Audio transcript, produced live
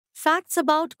Facts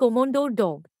about Komondor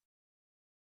dog.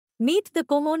 Meet the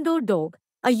Komondor dog,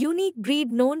 a unique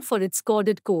breed known for its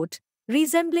corded coat,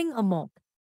 resembling a mop.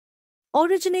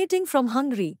 Originating from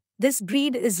Hungary, this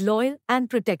breed is loyal and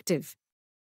protective.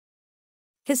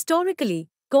 Historically,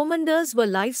 Komondors were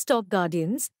livestock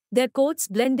guardians, their coats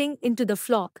blending into the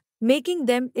flock, making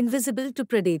them invisible to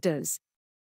predators.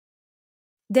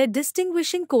 Their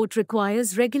distinguishing coat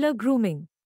requires regular grooming.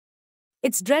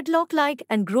 It's dreadlock-like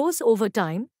and grows over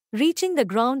time, reaching the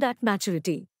ground at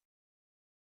maturity.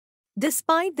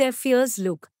 Despite their fierce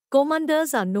look,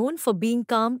 Komondors are known for being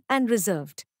calm and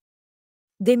reserved.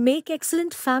 They make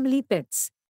excellent family pets.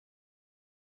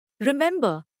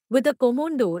 Remember, with a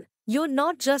Komondor, you're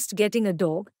not just getting a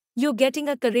dog, you're getting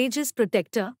a courageous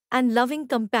protector and loving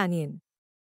companion.